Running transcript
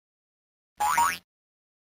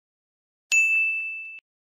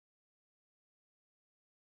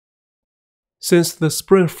Since the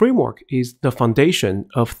Spring framework is the foundation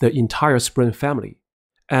of the entire Spring family,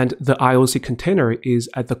 and the IOC container is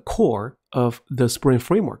at the core of the Spring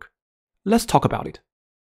framework, let's talk about it.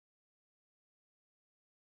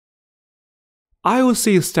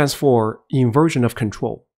 IOC stands for Inversion of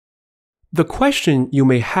Control. The question you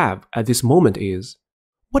may have at this moment is,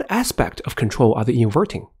 what aspect of control are they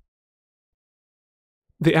inverting?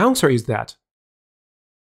 The answer is that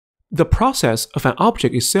the process of an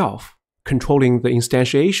object itself controlling the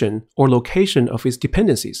instantiation or location of its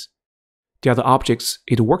dependencies, the other objects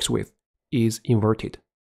it works with, is inverted.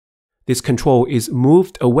 This control is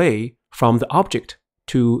moved away from the object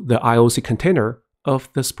to the IOC container of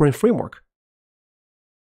the Spring framework.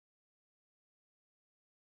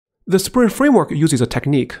 The Spring framework uses a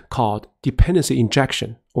technique called dependency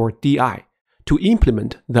injection, or DI, to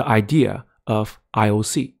implement the idea of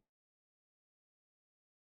IOC.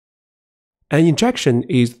 An injection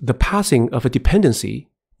is the passing of a dependency,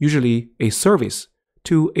 usually a service,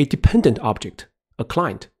 to a dependent object, a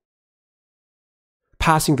client.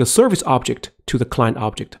 Passing the service object to the client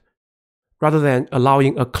object, rather than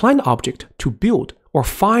allowing a client object to build or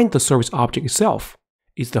find the service object itself,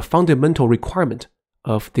 is the fundamental requirement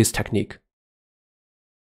of this technique.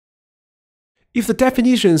 If the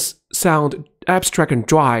definitions sound abstract and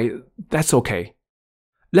dry, that's okay.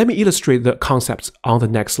 Let me illustrate the concepts on the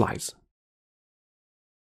next slides.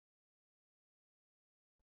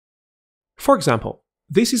 For example,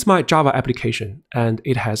 this is my Java application and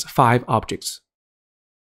it has 5 objects.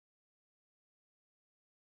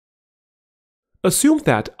 Assume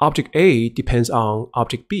that object A depends on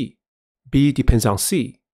object B, B depends on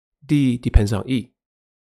C, D depends on E.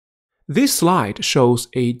 This slide shows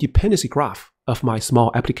a dependency graph of my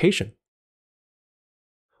small application.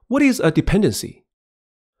 What is a dependency?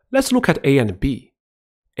 Let's look at A and B.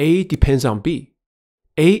 A depends on B.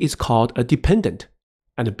 A is called a dependent,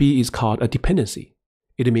 and B is called a dependency.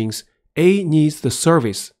 It means A needs the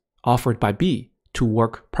service offered by B to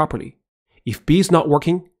work properly. If B is not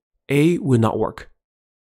working, A will not work.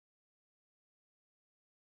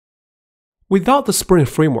 Without the Spring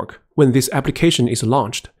framework, when this application is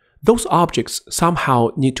launched, those objects somehow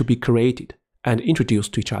need to be created and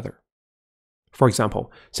introduced to each other. For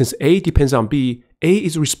example, since A depends on B, A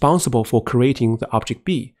is responsible for creating the object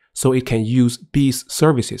B, so it can use B's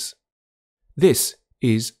services. This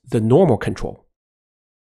is the normal control.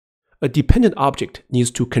 A dependent object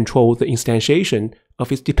needs to control the instantiation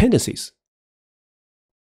of its dependencies.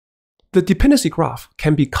 The dependency graph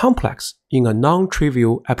can be complex in a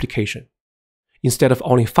non-trivial application. Instead of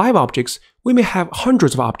only 5 objects, we may have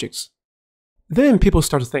hundreds of objects. Then people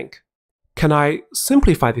start to think, can I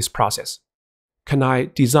simplify this process? Can I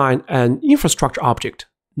design an infrastructure object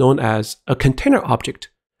known as a container object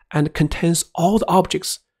and contains all the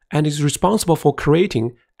objects and is responsible for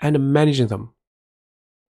creating and managing them?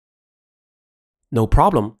 No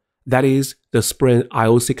problem. That is the Spring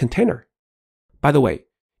IOC container. By the way,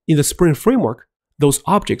 in the Spring framework, those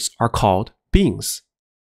objects are called beans.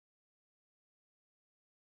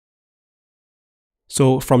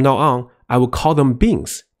 So from now on, I will call them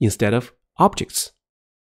beans instead of objects.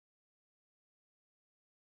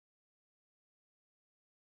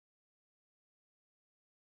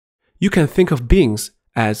 You can think of beans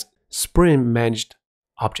as Spring-managed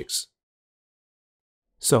objects.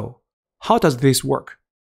 So, how does this work?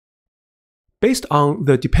 Based on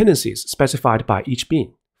the dependencies specified by each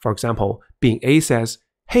bean, for example, bean A says,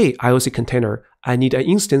 "Hey, IOC container, I need an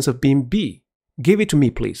instance of bean B. Give it to me,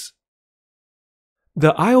 please."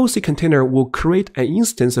 The IOC container will create an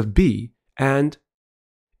instance of B and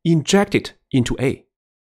inject it into A.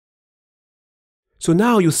 So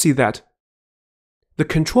now you see that the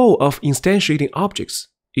control of instantiating objects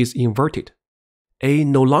is inverted. A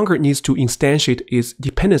no longer needs to instantiate its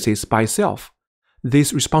dependencies by itself.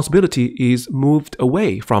 This responsibility is moved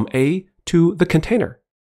away from A to the container,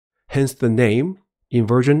 hence the name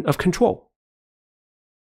inversion of control.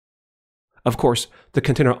 Of course, the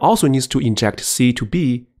container also needs to inject C to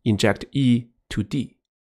B, inject E to D.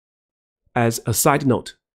 As a side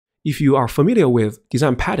note, if you are familiar with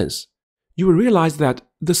design patterns, you will realize that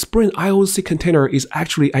the Spring IOC container is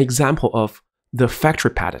actually an example of the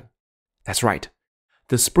factory pattern. That's right.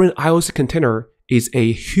 The Spring IOC container is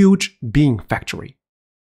a huge bean factory.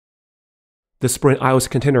 The Spring IOC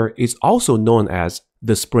container is also known as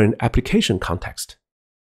the Spring application context.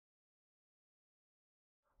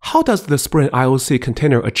 How does the Spring IOC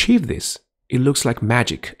container achieve this? It looks like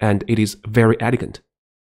magic and it is very elegant.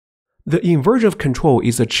 The inversion of control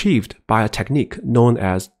is achieved by a technique known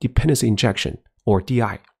as dependency injection, or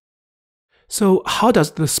DI. So how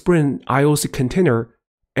does the Spring IOC container,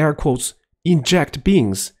 air quotes, inject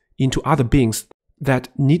beans into other beans that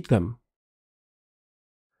need them?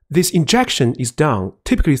 This injection is done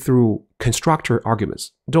typically through constructor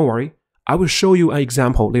arguments. Don't worry, I will show you an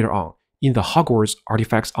example later on in the Hogwarts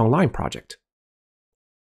Artifacts Online project.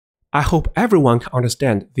 I hope everyone can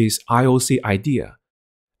understand this IOC idea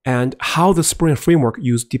and how the Spring framework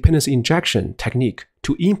used dependency injection technique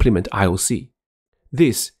to implement IOC.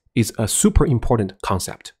 This is a super important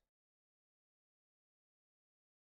concept.